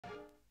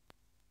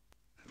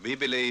We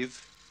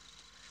believe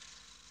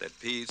that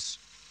peace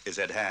is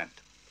at hand.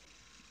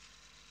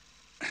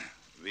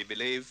 We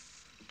believe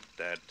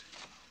that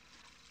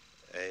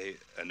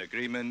an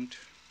agreement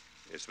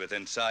is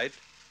within sight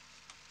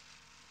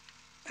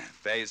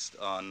based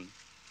on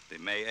the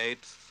May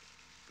 8th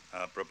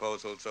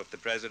proposals of the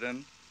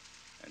President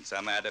and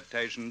some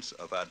adaptations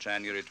of our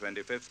January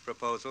 25th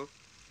proposal,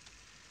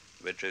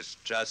 which is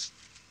just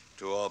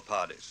to all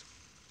parties.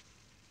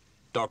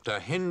 Dr.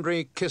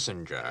 Henry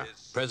Kissinger,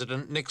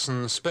 President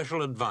Nixon's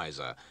special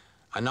advisor,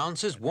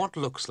 announces what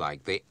looks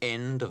like the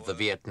end of the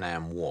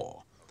Vietnam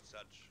War.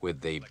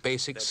 With the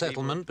basic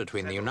settlement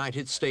between the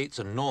United States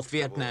and North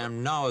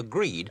Vietnam now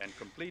agreed,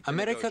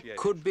 America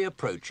could be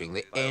approaching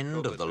the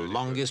end of the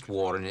longest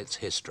war in its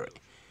history.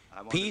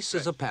 Peace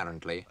is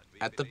apparently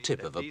at the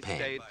tip of a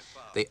pen.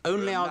 The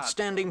only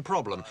outstanding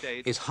problem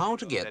is how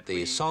to get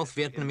the South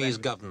Vietnamese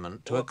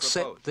government to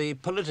accept the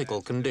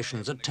political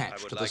conditions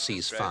attached to the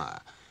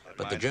ceasefire.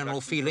 But the general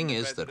feeling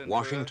is that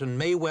Washington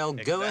may well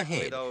go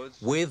ahead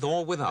with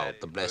or without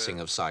the blessing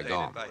of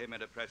Saigon.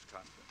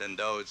 Than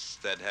those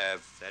that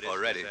have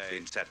already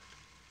been settled.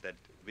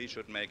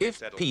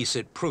 If peace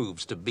it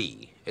proves to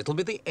be, it'll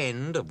be the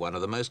end of one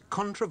of the most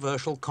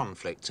controversial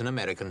conflicts in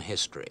American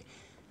history,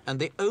 and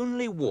the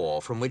only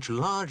war from which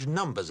large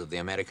numbers of the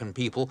American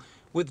people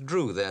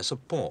withdrew their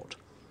support.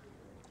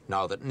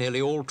 Now that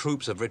nearly all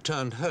troops have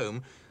returned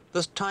home,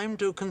 there's time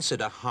to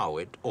consider how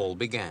it all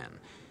began.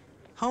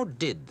 How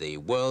did the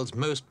world's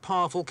most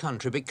powerful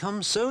country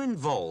become so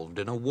involved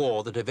in a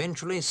war that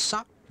eventually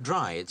sucked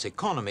dry its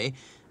economy,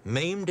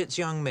 maimed its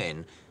young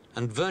men,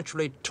 and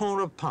virtually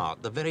tore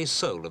apart the very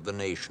soul of the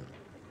nation?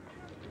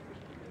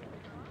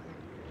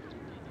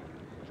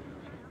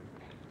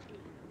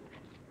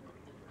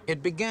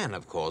 It began,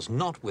 of course,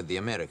 not with the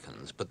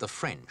Americans, but the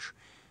French.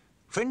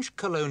 French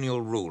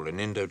colonial rule in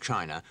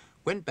Indochina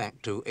went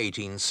back to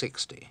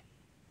 1860.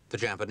 The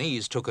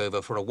Japanese took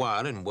over for a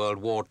while in World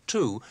War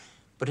II,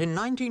 but in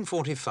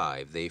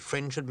 1945, the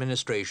French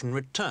administration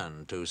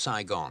returned to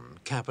Saigon,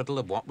 capital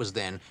of what was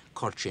then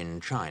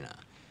Cochin, China.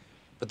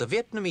 But the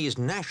Vietnamese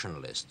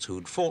nationalists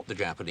who'd fought the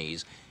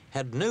Japanese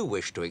had no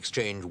wish to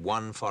exchange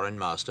one foreign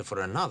master for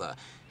another,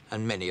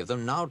 and many of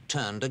them now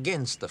turned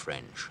against the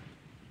French.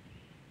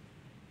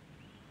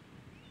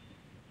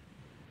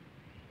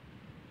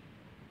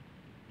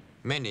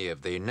 Many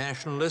of the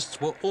nationalists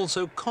were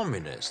also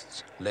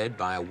communists, led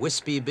by a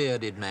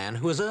wispy-bearded man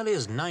who as early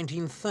as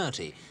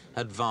 1930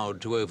 had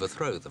vowed to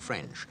overthrow the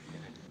French.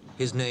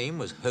 His name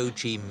was Ho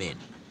Chi Minh,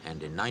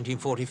 and in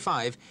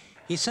 1945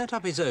 he set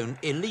up his own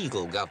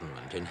illegal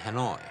government in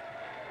Hanoi.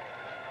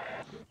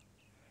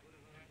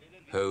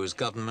 Ho's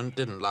government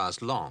didn't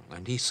last long,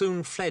 and he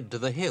soon fled to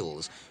the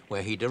hills,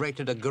 where he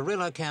directed a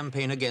guerrilla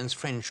campaign against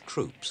French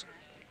troops.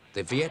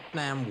 The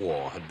Vietnam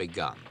War had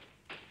begun.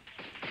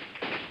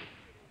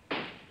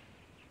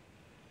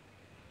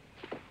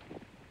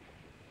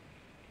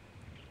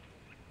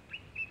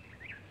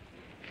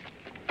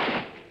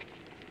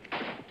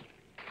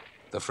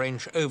 The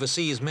French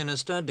overseas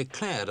minister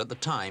declared at the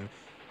time,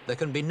 "There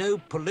can be no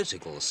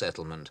political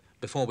settlement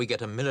before we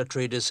get a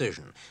military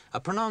decision," a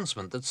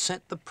pronouncement that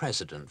set the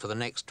precedent for the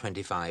next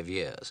 25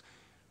 years.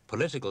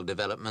 Political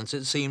developments,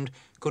 it seemed,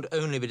 could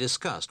only be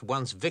discussed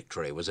once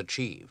victory was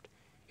achieved.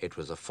 It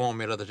was a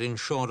formula that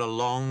ensured a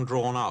long,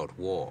 drawn-out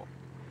war.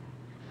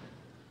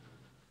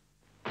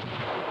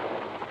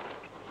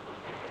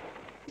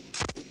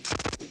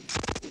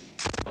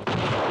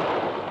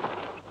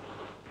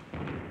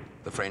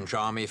 The French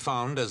army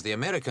found, as the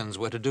Americans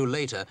were to do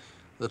later,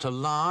 that a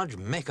large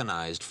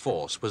mechanized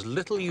force was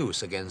little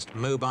use against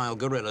mobile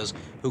guerrillas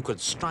who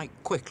could strike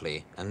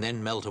quickly and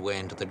then melt away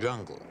into the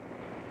jungle.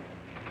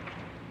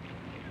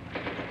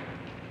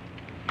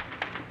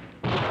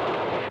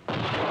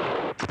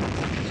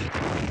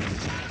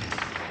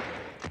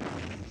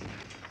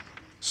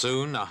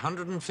 Soon,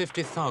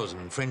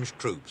 150,000 French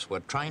troops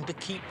were trying to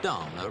keep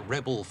down a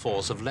rebel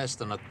force of less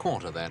than a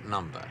quarter that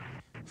number.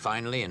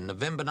 Finally, in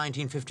November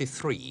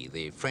 1953,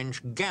 the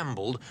French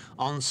gambled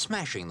on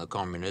smashing the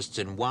communists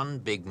in one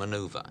big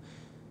maneuver.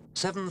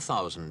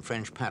 7,000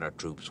 French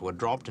paratroops were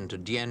dropped into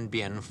Dien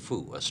Bien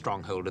Phu, a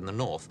stronghold in the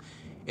north,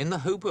 in the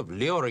hope of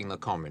luring the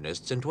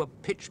communists into a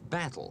pitched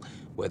battle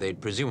where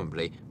they'd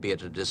presumably be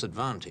at a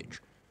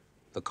disadvantage.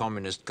 The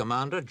communist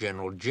commander,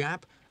 General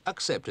Giap,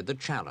 accepted the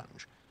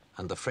challenge,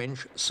 and the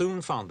French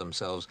soon found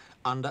themselves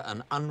under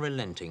an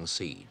unrelenting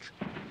siege.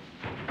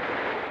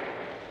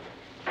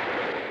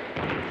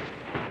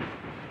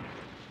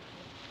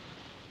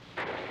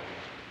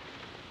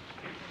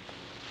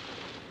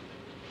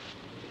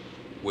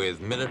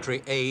 With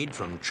military aid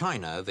from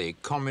China, the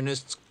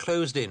communists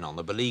closed in on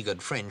the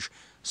beleaguered French,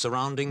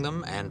 surrounding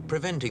them and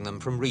preventing them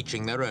from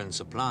reaching their own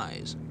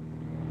supplies.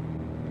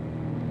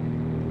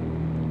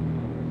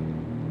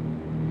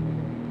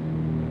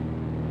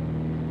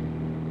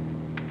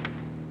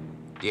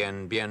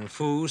 Dien Bien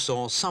Phu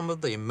saw some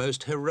of the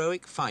most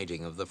heroic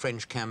fighting of the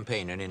French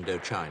campaign in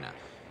Indochina,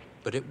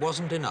 but it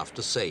wasn't enough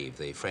to save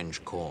the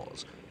French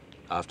cause.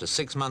 After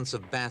 6 months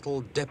of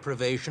battle,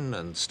 deprivation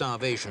and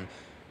starvation,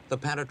 the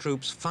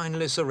paratroops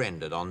finally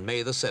surrendered on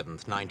May the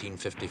 7th,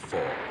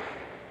 1954.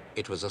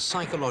 It was a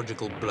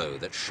psychological blow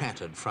that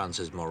shattered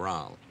France's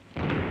morale.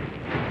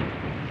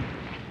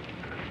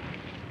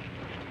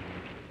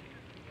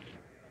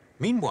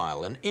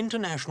 Meanwhile, an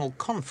international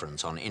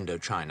conference on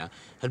Indochina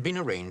had been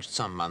arranged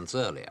some months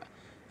earlier,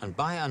 and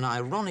by an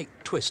ironic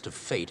twist of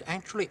fate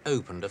actually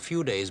opened a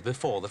few days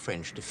before the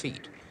French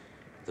defeat.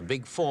 The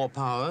big four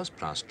powers,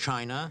 plus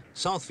China,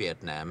 South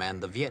Vietnam, and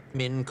the Viet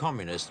Minh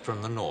communists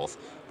from the north,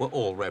 were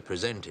all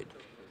represented.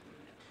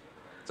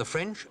 The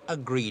French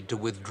agreed to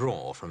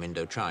withdraw from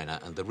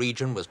Indochina, and the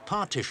region was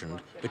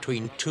partitioned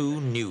between two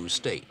new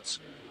states.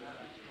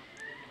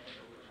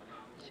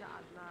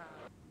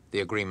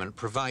 The agreement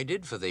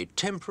provided for the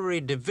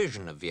temporary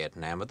division of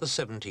Vietnam at the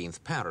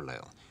 17th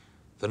parallel.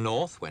 The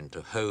north went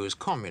to Ho's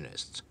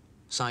communists,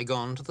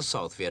 Saigon to the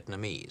South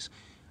Vietnamese,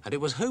 and it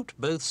was hoped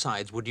both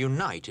sides would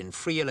unite in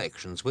free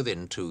elections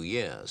within 2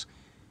 years.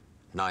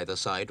 Neither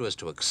side was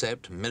to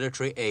accept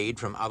military aid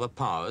from other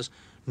powers,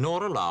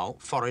 nor allow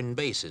foreign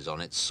bases on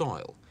its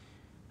soil,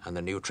 and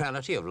the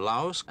neutrality of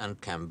Laos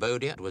and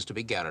Cambodia was to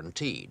be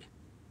guaranteed.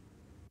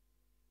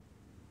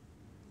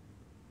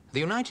 The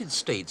United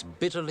States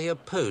bitterly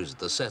opposed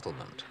the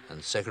settlement,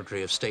 and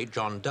Secretary of State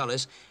John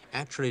Dulles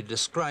actually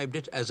described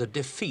it as a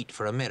defeat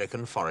for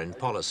American foreign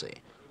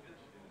policy.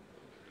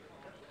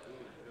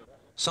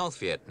 South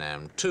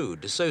Vietnam, too,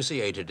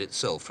 dissociated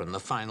itself from the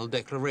final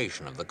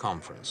declaration of the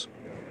conference.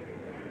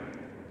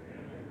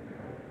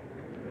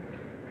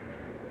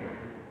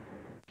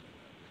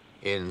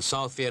 In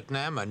South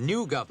Vietnam, a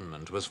new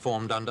government was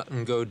formed under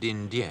Ngo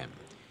Dinh Diem.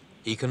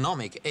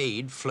 Economic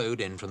aid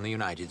flowed in from the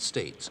United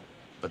States,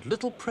 but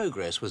little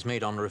progress was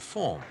made on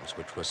reforms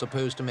which were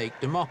supposed to make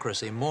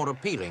democracy more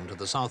appealing to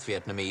the South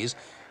Vietnamese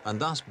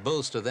and thus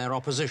bolster their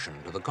opposition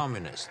to the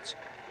communists.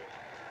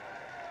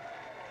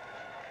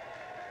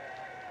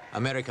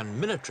 American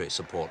military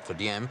support for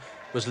Diem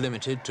was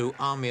limited to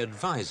army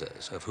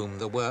advisors, of whom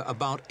there were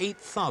about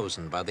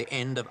 8,000 by the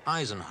end of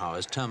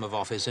Eisenhower's term of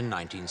office in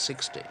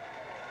 1960.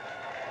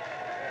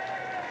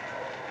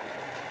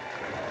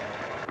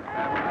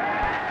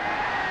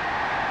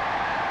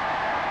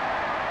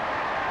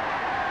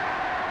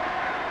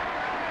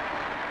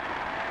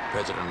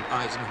 President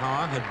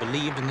Eisenhower had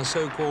believed in the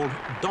so-called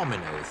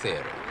domino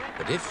theory,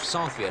 that if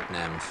South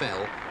Vietnam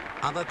fell,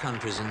 other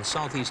countries in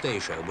Southeast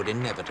Asia would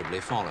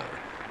inevitably follow.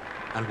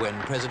 And when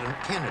President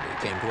Kennedy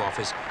came to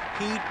office,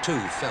 he too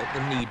felt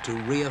the need to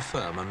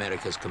reaffirm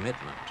America's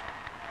commitment.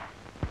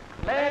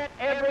 Let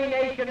every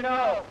nation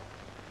know,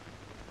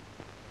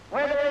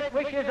 whether it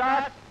wishes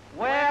us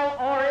well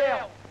or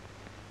ill,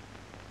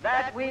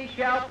 that we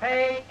shall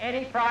pay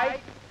any price,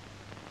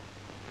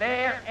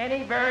 bear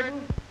any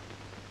burden,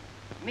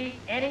 meet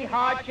any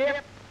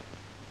hardship,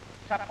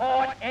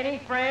 support any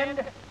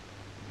friend,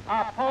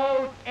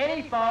 oppose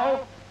any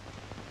foe,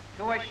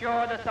 to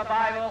assure the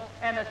survival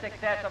and the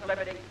success of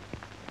liberty.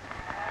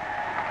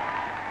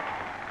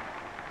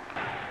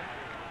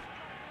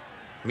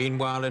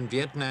 Meanwhile, in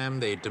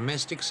Vietnam, the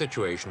domestic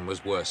situation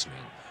was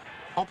worsening.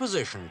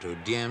 Opposition to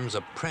Diem's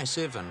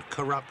oppressive and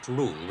corrupt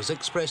rule was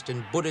expressed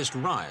in Buddhist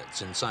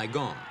riots in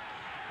Saigon.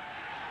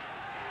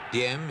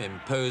 Diem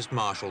imposed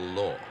martial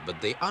law, but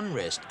the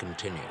unrest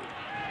continued.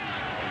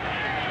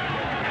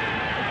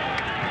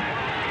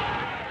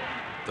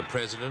 The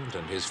president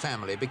and his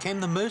family became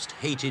the most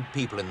hated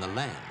people in the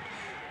land,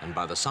 and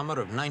by the summer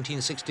of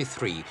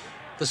 1963,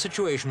 the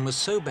situation was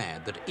so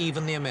bad that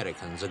even the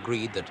Americans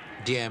agreed that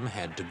Diem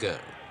had to go.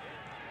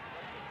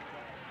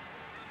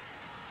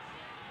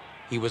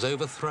 He was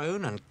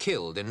overthrown and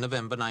killed in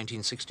November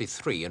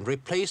 1963 and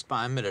replaced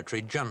by a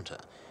military junta.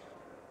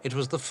 It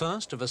was the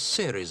first of a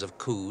series of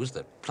coups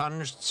that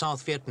plunged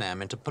South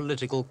Vietnam into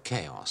political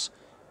chaos.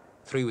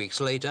 3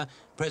 weeks later,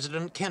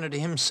 President Kennedy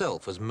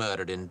himself was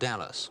murdered in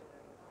Dallas.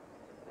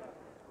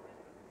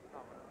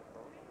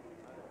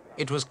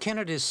 It was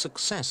Kennedy's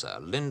successor,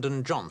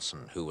 Lyndon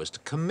Johnson, who was to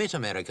commit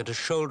America to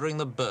shouldering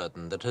the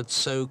burden that had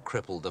so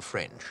crippled the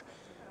French.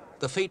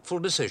 The fateful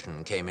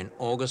decision came in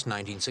August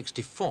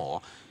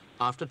 1964,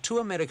 after 2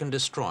 American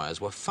destroyers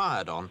were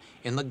fired on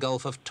in the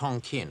Gulf of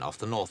Tonkin off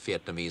the North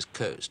Vietnamese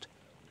coast.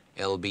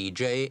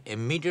 LBJ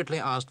immediately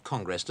asked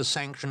Congress to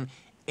sanction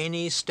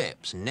any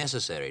steps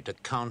necessary to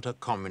counter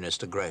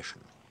communist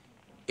aggression.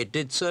 It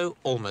did so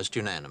almost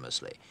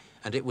unanimously,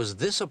 and it was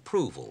this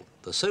approval,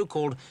 the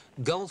so-called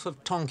Gulf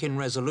of Tonkin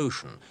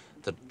Resolution,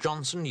 that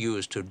Johnson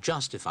used to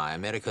justify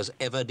America's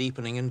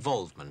ever-deepening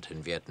involvement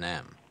in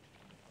Vietnam.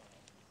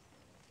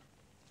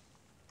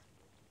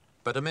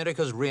 But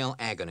America's real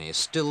agony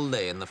still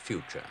lay in the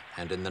future,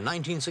 and in the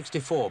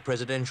 1964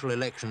 presidential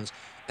elections,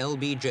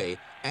 LBJ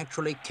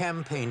actually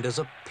campaigned as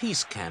a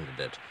peace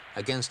candidate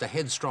against a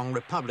headstrong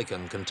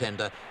Republican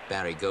contender,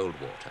 Barry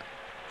Goldwater.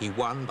 He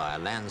won by a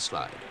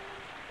landslide.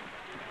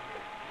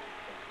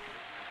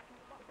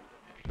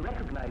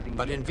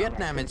 But in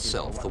Vietnam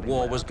itself, the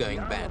war was going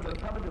badly.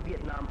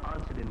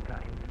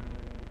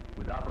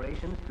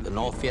 The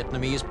North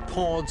Vietnamese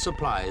poured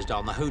supplies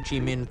down the Ho Chi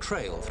Minh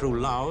Trail through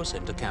Laos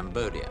into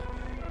Cambodia.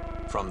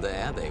 From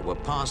there, they were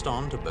passed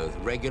on to both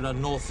regular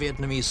North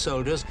Vietnamese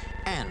soldiers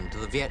and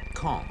the Viet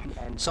Cong,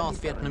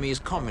 South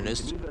Vietnamese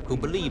communists who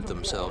believed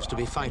themselves to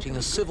be fighting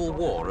a civil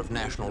war of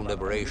national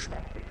liberation.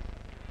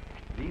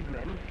 These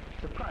men,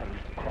 surprised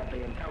that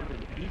they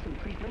encountered decent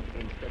treatment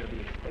instead of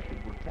the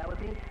expected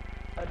brutality,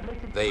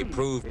 they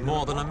proved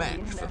more than a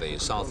match for the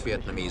South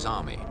Vietnamese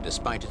army,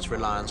 despite its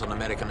reliance on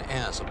American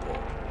air support.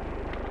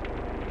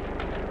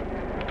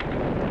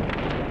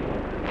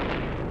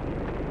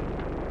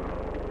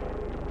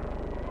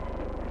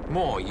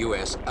 More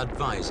U.S.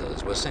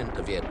 advisors were sent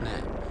to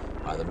Vietnam.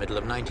 By the middle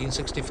of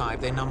 1965,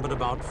 they numbered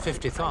about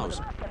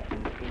 50,000.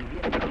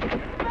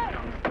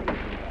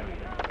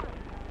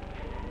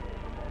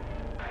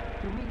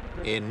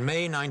 In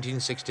May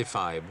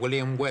 1965,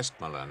 William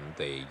Westmoreland,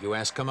 the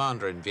U.S.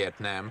 commander in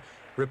Vietnam,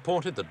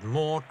 reported that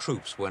more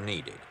troops were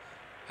needed.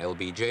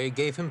 LBJ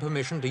gave him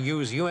permission to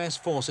use U.S.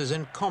 forces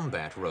in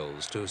combat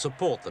roles to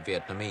support the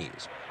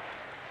Vietnamese.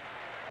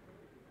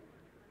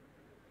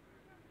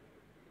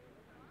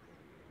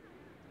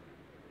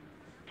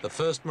 The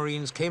first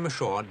Marines came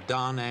ashore at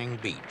Da Nang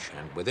Beach,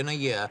 and within a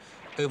year,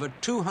 over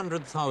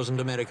 200,000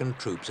 American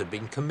troops had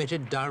been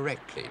committed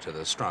directly to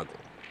the struggle.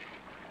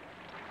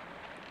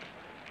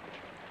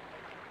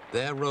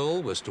 Their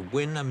role was to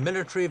win a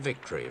military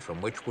victory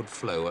from which would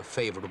flow a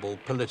favorable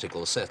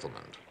political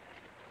settlement.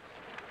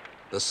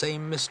 The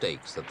same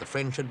mistakes that the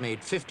French had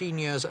made 15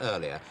 years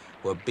earlier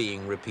were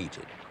being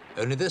repeated,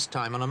 only this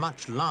time on a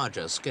much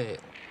larger scale.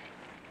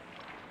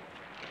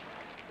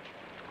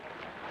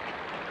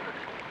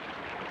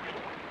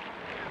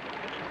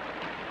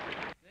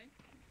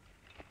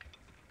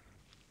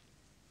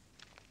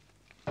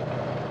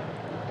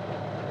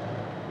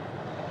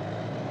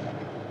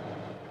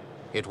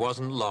 It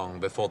wasn't long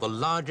before the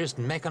largest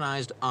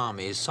mechanized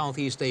army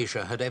Southeast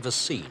Asia had ever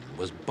seen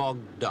was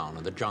bogged down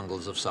in the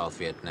jungles of South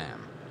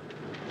Vietnam.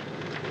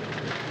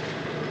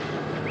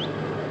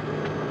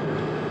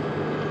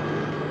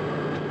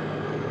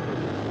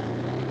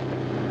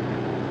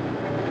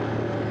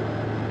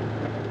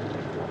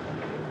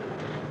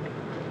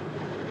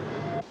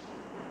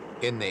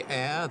 In the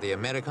air, the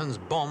Americans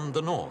bombed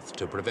the north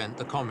to prevent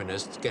the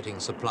communists getting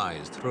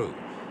supplies through.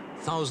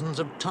 Thousands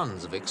of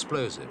tons of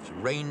explosives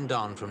rained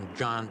down from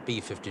giant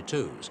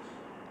B-52s.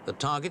 The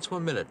targets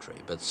were military,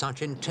 but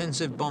such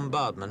intensive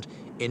bombardment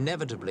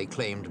inevitably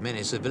claimed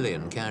many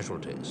civilian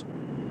casualties.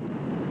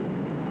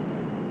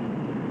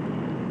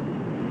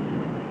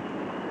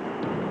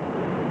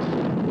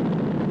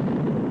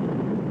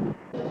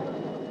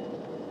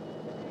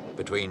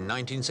 Between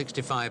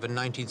 1965 and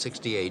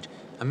 1968,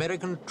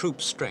 American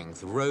troop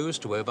strength rose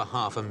to over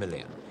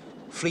 500,000.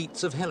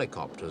 Fleets of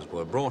helicopters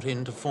were brought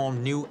in to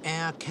form new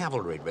air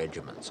cavalry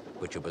regiments,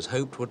 which it was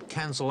hoped would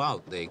cancel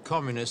out the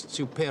communist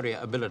superior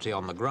ability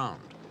on the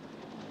ground.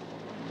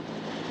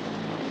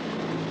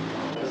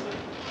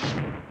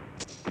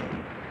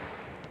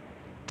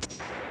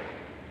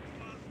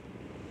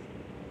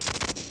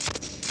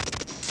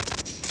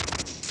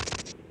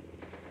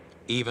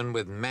 Even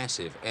with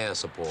massive air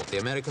support, the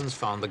Americans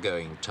found the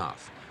going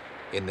tough.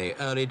 In the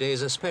early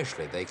days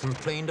especially, they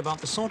complained about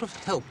the sort of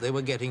help they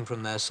were getting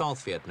from their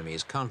South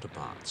Vietnamese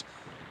counterparts.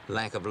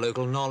 Lack of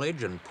local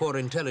knowledge and poor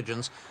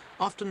intelligence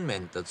often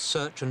meant that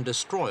search and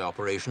destroy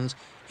operations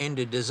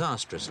ended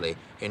disastrously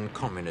in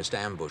communist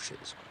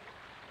ambushes.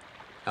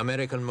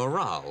 American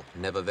morale,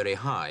 never very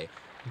high,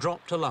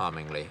 dropped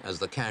alarmingly as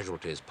the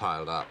casualties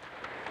piled up.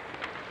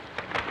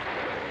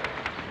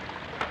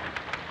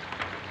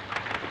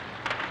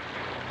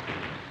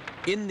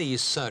 In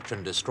these search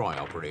and destroy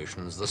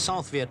operations, the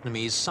South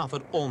Vietnamese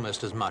suffered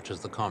almost as much as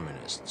the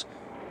communists.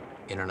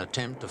 In an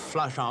attempt to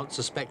flush out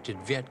suspected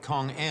Viet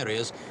Cong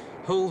areas,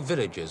 whole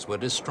villages were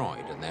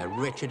destroyed and their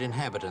wretched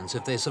inhabitants,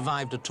 if they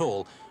survived at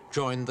all,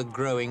 joined the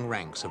growing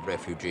ranks of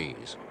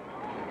refugees.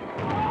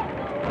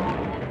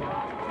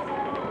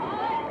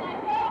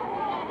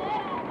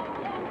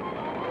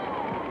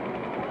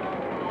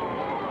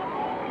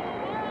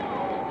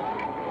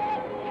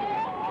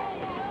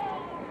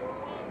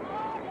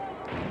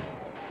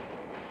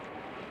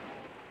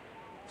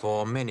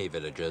 For many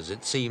villagers,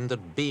 it seemed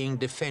that being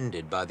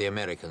defended by the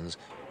Americans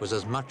was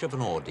as much of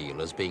an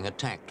ordeal as being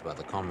attacked by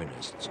the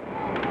communists.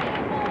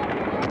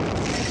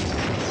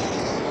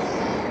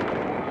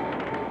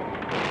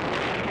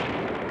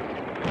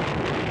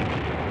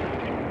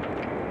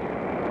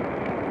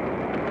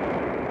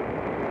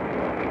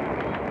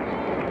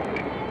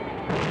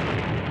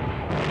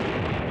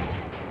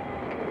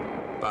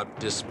 But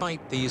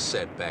despite these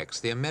setbacks,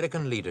 the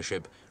American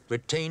leadership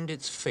retained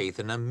its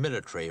faith in a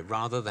military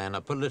rather than a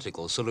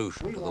political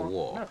solution to the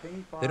war.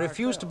 They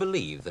refused to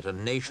believe that a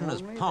nation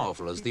as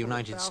powerful as the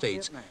United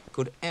States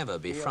could ever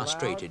be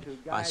frustrated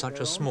by such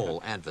a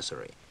small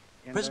adversary.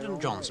 President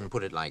Johnson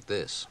put it like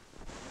this: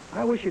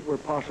 I wish it were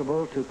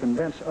possible to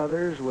convince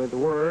others with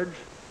words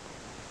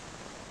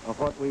of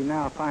what we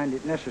now find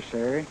it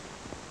necessary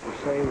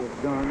to say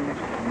with guns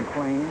and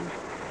planes.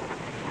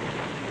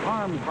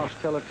 Armed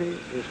hostility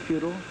is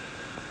futile.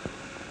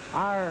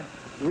 Our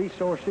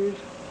resources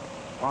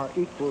are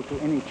equal to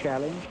any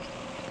challenge.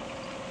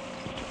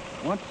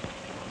 Once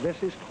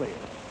this is clear,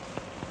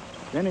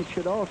 then it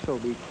should also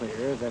be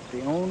clear that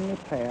the only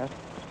path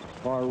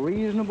for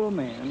reasonable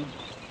men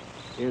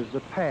is the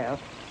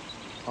path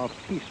of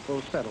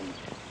peaceful settlement.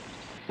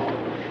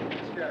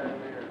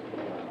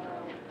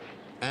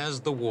 As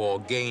the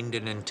war gained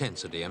in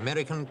intensity,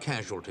 American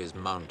casualties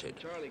mounted.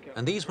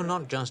 And these were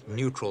not just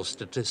neutral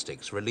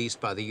statistics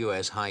released by the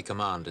U.S. High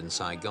Command in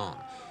Saigon.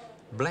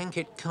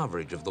 Blanket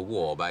coverage of the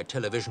war by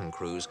television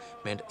crews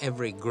meant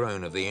every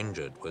groan of the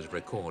injured was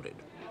recorded.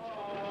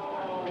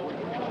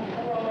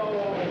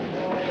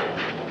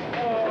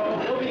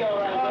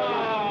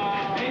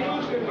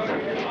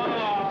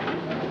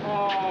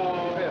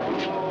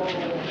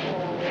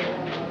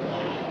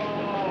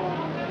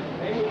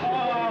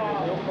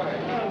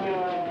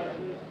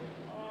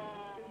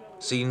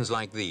 Scenes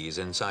like these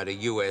inside a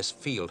U.S.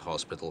 field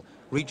hospital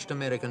reached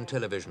American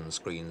television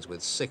screens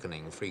with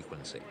sickening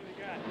frequency.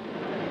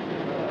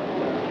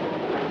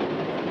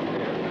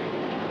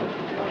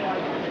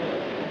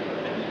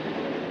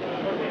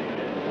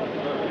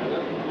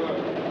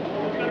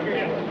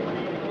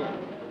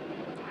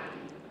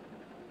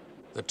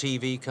 The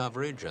TV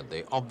coverage and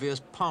the obvious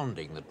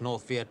pounding that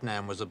North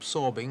Vietnam was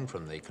absorbing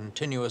from the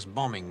continuous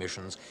bombing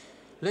missions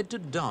led to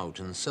doubt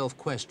and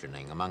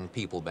self-questioning among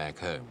people back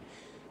home.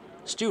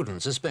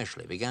 Students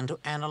especially began to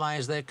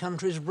analyze their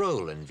country's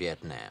role in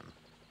Vietnam,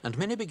 and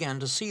many began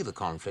to see the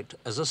conflict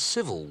as a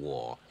civil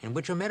war in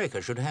which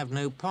America should have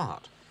no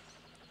part.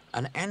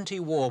 An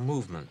anti-war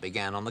movement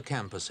began on the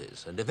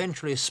campuses and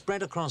eventually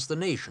spread across the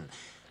nation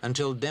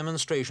until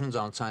demonstrations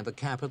outside the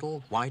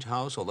Capitol, White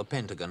House, or the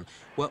Pentagon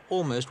were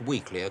almost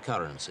weekly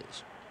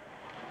occurrences.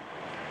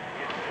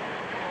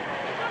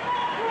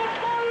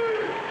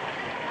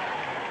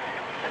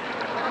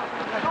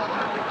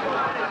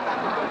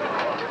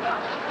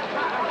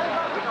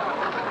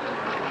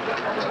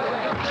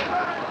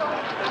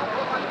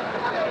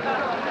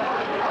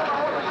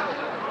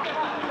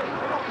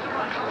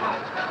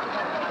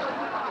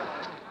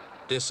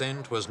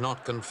 Dissent was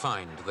not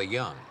confined to the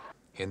young.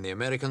 In the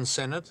American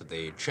Senate,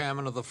 the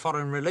chairman of the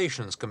Foreign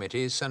Relations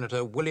Committee,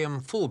 Senator William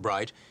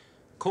Fulbright,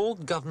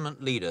 called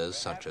government leaders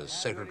such as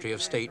Secretary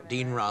of State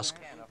Dean Rusk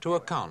to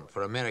account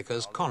for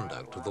America's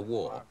conduct of the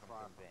war.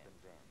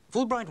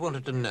 Fulbright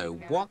wanted to know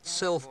what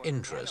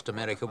self-interest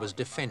America was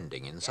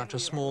defending in such a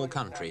small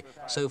country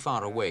so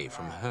far away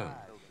from home.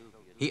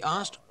 He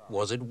asked,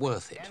 was it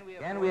worth it?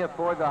 Can we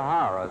afford the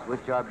horrors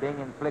which are being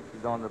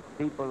inflicted on the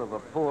people of a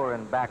poor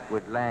and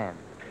backward land,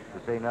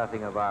 to say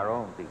nothing of our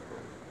own people?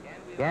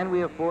 Can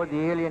we afford the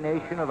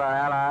alienation of our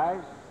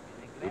allies,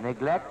 the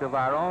neglect of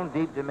our own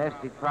deep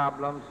domestic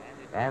problems,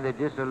 and the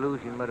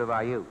disillusionment of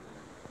our youth?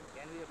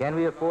 Can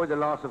we afford the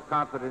loss of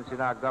confidence in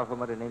our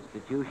government and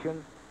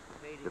institutions,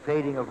 the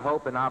fading of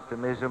hope and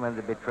optimism, and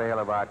the betrayal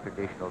of our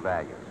traditional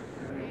values?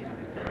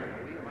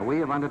 We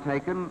have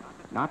undertaken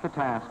not the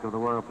task of the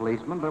world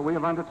policeman, but we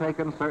have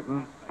undertaken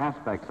certain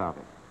aspects of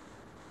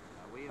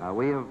it.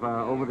 We have,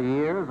 over the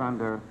years,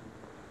 under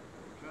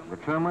the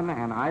Truman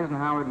and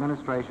Eisenhower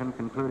administration,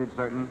 concluded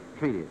certain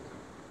treaties.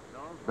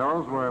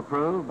 Those were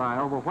approved by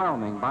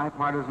overwhelming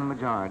bipartisan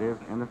majorities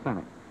in the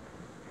Senate.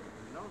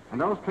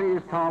 And those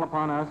treaties call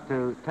upon us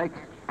to take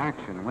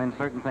action when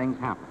certain things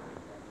happen.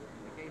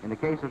 In the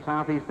case of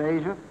Southeast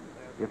Asia,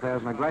 if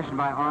there's an aggression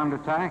by armed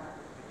attack,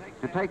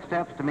 to take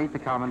steps to meet the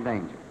common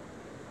danger.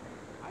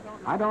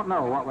 I don't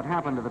know what would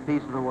happen to the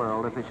peace of the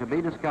world if it should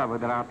be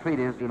discovered that our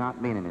treaties do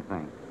not mean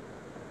anything.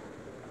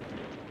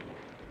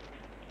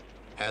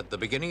 At the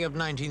beginning of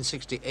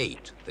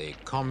 1968, the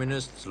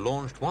communists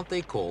launched what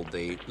they called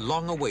the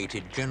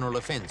long-awaited general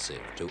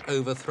offensive to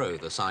overthrow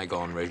the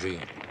Saigon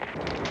regime.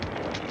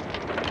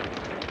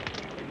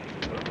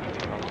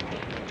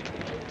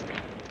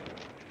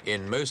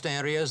 In most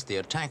areas, the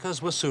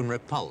attackers were soon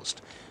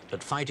repulsed,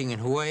 but fighting in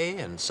Hue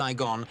and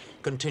Saigon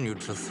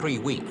continued for 3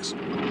 weeks.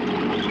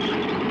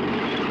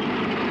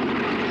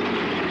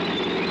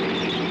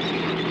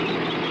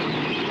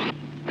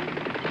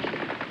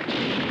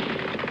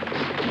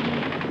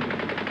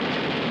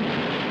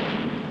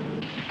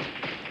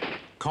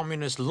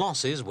 Communist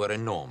losses were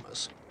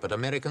enormous, but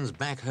Americans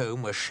back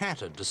home were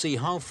shattered to see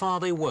how far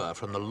they were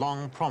from the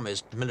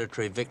long-promised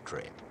military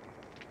victory.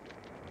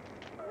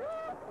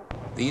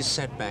 These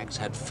setbacks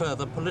had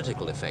further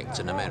political effects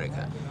in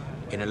America.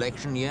 In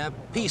election year,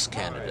 peace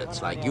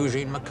candidates like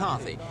Eugene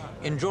McCarthy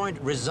enjoyed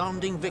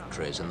resounding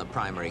victories in the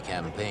primary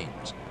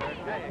campaigns.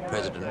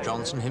 President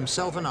Johnson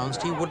himself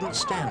announced he wouldn't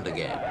stand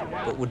again,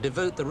 but would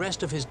devote the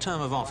rest of his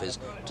term of office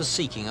to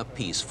seeking a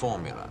peace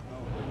formula.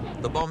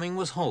 The bombing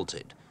was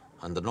halted,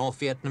 and the North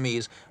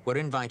Vietnamese were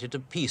invited to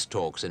peace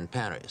talks in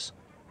Paris.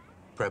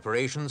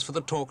 Preparations for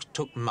the talks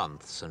took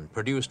months and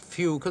produced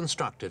few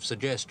constructive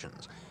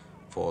suggestions.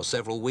 For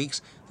several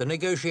weeks, the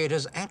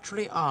negotiators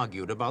actually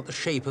argued about the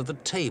shape of the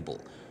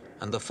table,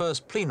 and the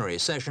first plenary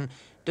session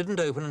didn't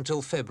open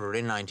until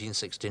February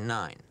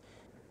 1969.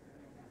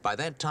 By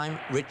that time,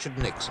 Richard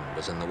Nixon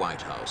was in the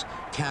White House,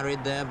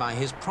 carried there by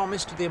his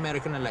promise to the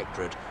American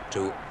electorate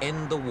to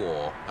end the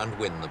war and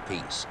win the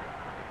peace.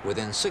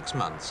 Within 6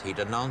 months, he'd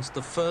announced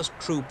the first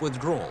troop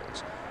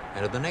withdrawals,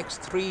 and in the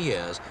next 3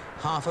 years,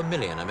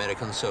 500,000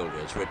 American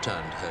soldiers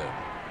returned home.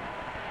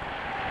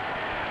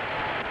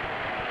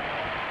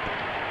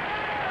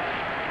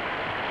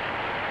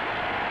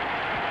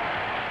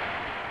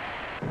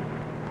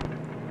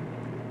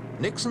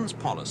 Nixon's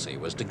policy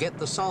was to get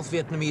the South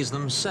Vietnamese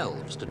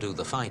themselves to do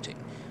the fighting,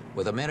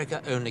 with America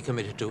only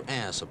committed to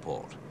air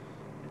support.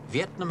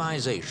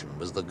 Vietnamization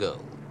was the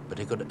goal, but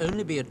it could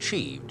only be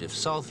achieved if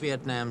South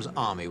Vietnam's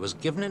army was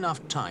given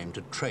enough time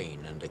to train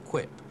and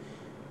equip.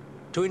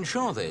 To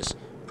ensure this,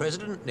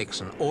 President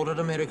Nixon ordered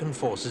American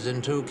forces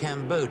into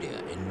Cambodia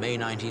in May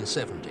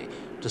 1970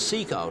 to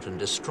seek out and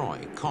destroy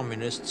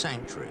communist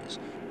sanctuaries.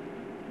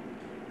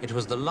 It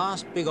was the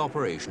last big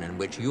operation in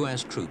which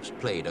US troops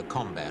played a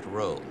combat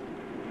role.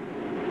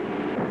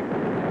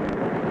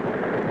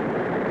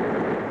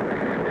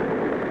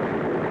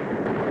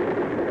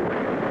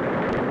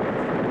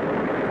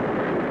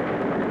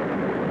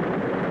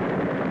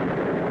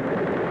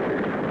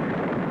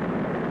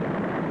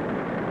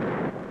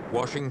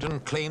 Washington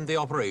claimed the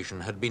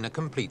operation had been a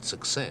complete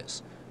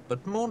success,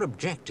 but more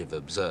objective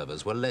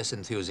observers were less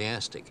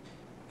enthusiastic.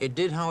 It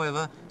did,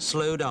 however,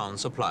 slow down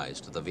supplies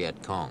to the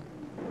Viet Cong.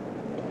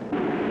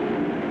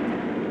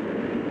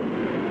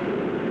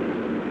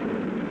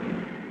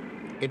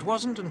 It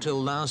wasn't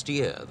until last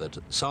year that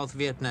South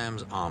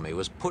Vietnam's army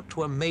was put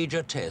to a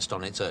major test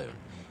on its own,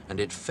 and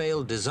it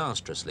failed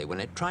disastrously when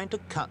it tried to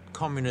cut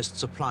communist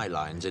supply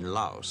lines in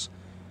Laos.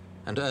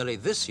 And early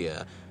this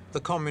year, the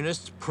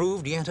communists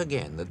proved yet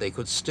again that they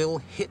could still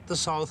hit the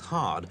South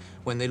hard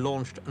when they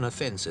launched an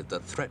offensive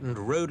that threatened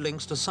road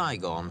links to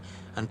Saigon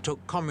and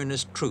took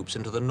communist troops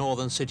into the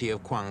northern city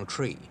of Quang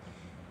Tri.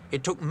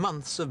 It took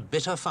months of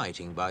bitter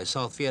fighting by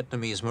South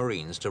Vietnamese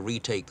Marines to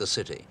retake the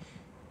city.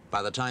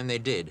 By the time they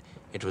did,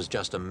 it was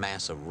just a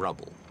mass of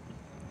rubble.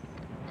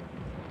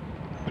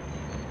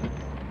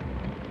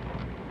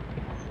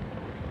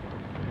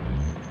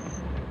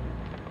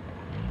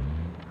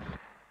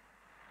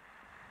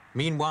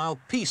 Meanwhile,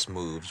 peace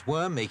moves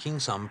were making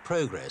some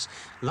progress,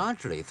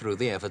 largely through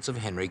the efforts of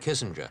Henry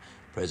Kissinger,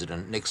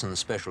 President Nixon's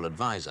special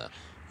advisor,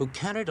 who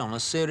carried on a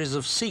series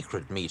of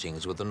secret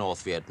meetings with the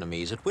North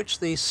Vietnamese at which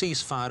the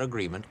ceasefire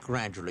agreement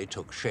gradually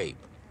took shape.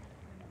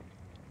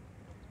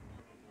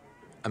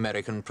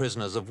 American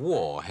prisoners of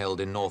war held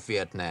in North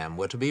Vietnam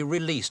were to be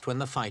released when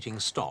the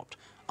fighting stopped,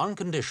 on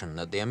condition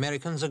that the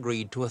Americans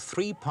agreed to a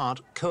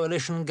three-part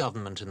coalition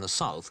government in the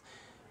South,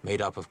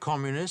 made up of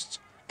communists,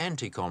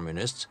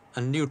 anti-communists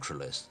and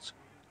neutralists.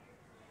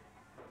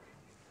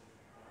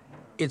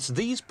 It's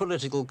these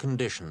political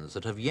conditions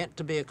that have yet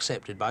to be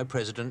accepted by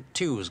President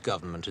Thie's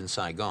government in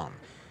Saigon.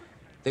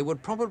 They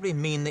would probably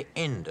mean the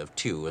end of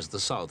Thieu as the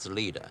South's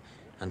leader,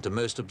 and to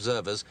most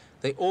observers,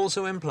 they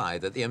also imply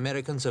that the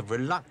Americans have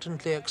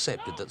reluctantly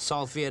accepted that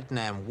South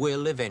Vietnam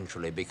will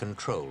eventually be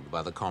controlled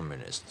by the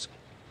communists.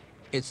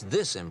 It's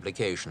this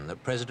implication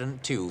that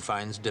President Thieu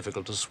finds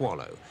difficult to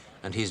swallow,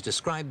 and he's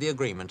described the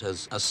agreement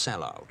as a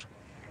sellout.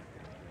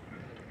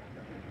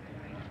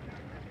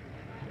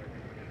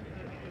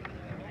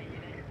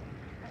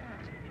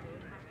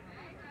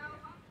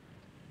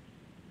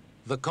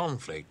 The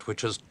conflict,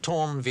 which has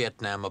torn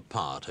Vietnam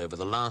apart over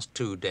the last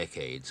 2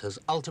 decades, has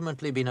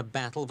ultimately been a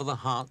battle for the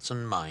hearts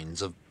and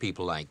minds of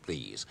people like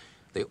these,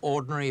 the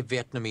ordinary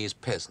Vietnamese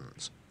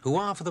peasants, who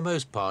are, for the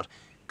most part,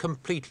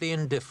 completely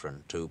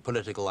indifferent to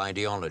political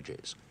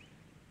ideologies.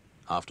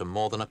 After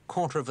more than a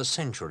quarter of a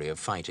century of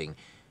fighting,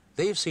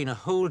 they've seen a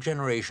whole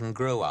generation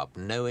grow up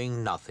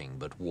knowing nothing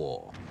but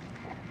war.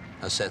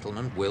 A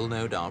settlement will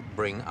no doubt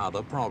bring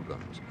other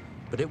problems,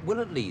 but it will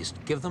at least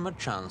give them a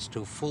chance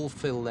to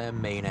fulfill their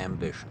main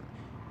ambition,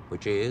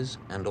 which is,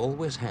 and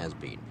always has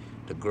been,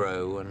 to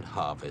grow and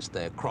harvest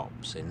their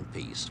crops in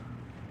peace.